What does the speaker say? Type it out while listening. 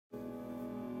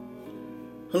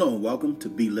Hello and welcome to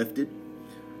Be Lifted.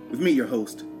 With me, your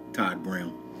host, Todd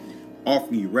Brown,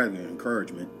 offering you regular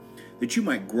encouragement that you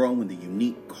might grow in the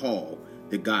unique call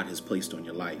that God has placed on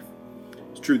your life.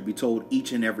 As truth be told,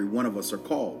 each and every one of us are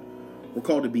called. We're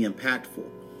called to be impactful.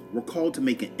 We're called to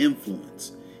make an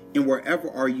influence in wherever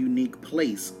our unique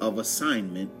place of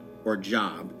assignment or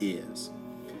job is.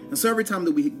 And so every time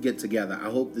that we get together, I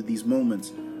hope that these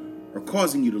moments are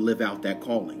causing you to live out that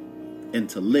calling and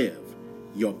to live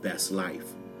your best life.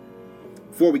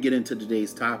 Before we get into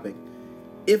today's topic,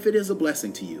 if it is a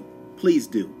blessing to you, please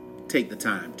do take the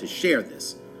time to share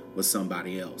this with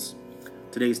somebody else.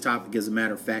 Today's topic, as a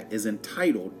matter of fact, is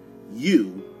entitled,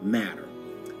 You Matter.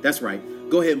 That's right.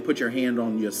 Go ahead and put your hand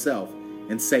on yourself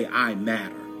and say, I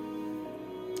matter.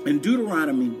 In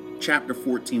Deuteronomy chapter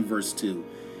 14, verse 2,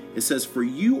 it says, For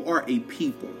you are a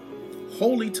people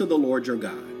holy to the Lord your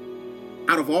God.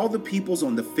 Out of all the peoples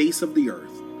on the face of the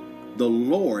earth, the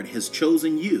Lord has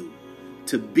chosen you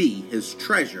to be his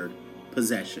treasured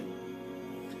possession.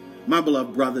 My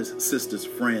beloved brothers, sisters,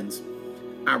 friends,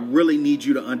 I really need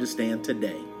you to understand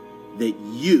today that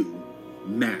you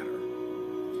matter.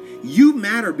 You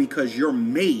matter because you're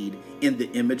made in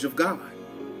the image of God.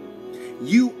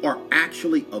 You are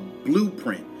actually a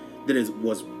blueprint that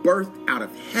was birthed out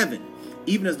of heaven,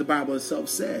 even as the Bible itself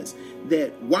says,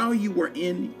 that before you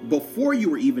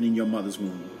were even in your mother's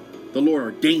womb, the Lord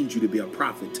ordained you to be a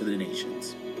prophet to the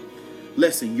nations.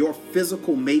 Listen, your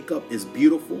physical makeup is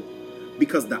beautiful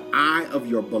because the eye of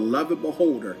your beloved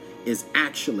beholder is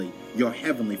actually your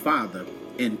heavenly Father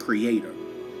and Creator.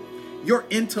 Your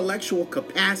intellectual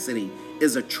capacity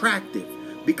is attractive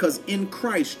because in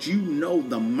Christ you know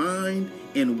the mind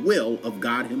and will of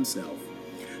God himself.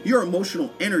 Your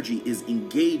emotional energy is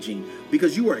engaging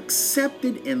because you are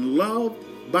accepted and loved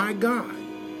by God.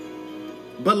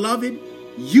 Beloved,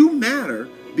 you matter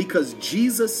because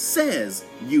Jesus says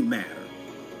you matter.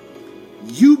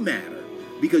 You matter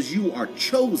because you are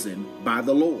chosen by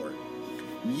the Lord.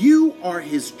 You are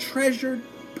his treasured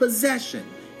possession.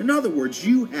 In other words,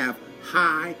 you have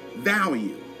high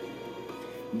value.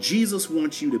 Jesus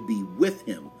wants you to be with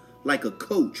him like a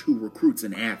coach who recruits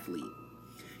an athlete.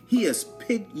 He has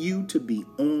picked you to be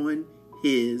on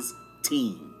his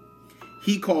team.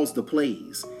 He calls the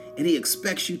plays, and he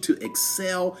expects you to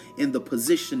excel in the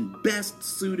position best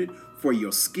suited for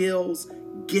your skills,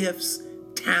 gifts,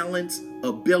 talents,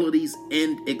 abilities,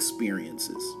 and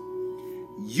experiences.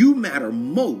 You matter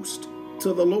most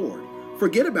to the Lord.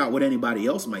 Forget about what anybody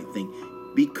else might think.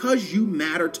 Because you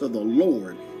matter to the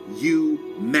Lord,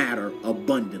 you matter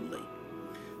abundantly.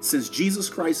 Since Jesus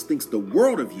Christ thinks the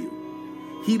world of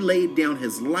you, he laid down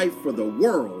his life for the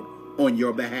world on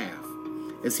your behalf.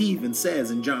 As he even says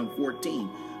in John 14,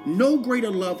 no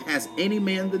greater love has any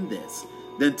man than this,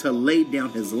 than to lay down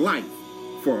his life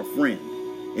for a friend.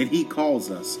 And he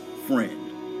calls us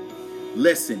friend.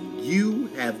 Listen, you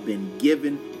have been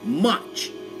given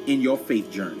much in your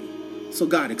faith journey, so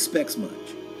God expects much.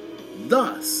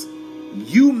 Thus,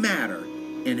 you matter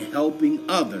in helping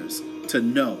others to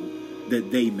know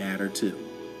that they matter too.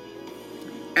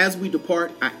 As we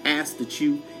depart, I ask that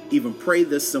you even pray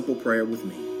this simple prayer with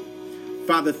me.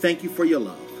 Father, thank you for your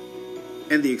love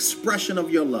and the expression of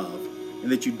your love,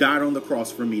 and that you died on the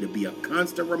cross for me to be a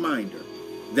constant reminder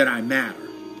that I matter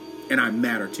and I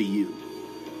matter to you.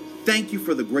 Thank you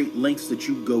for the great lengths that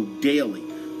you go daily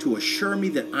to assure me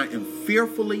that I am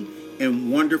fearfully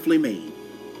and wonderfully made.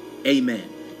 Amen.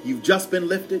 You've just been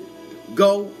lifted.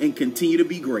 Go and continue to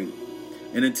be great.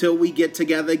 And until we get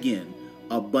together again,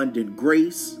 abundant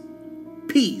grace,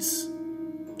 peace,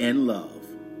 and love.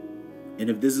 And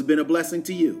if this has been a blessing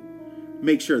to you,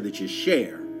 make sure that you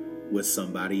share with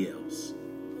somebody else.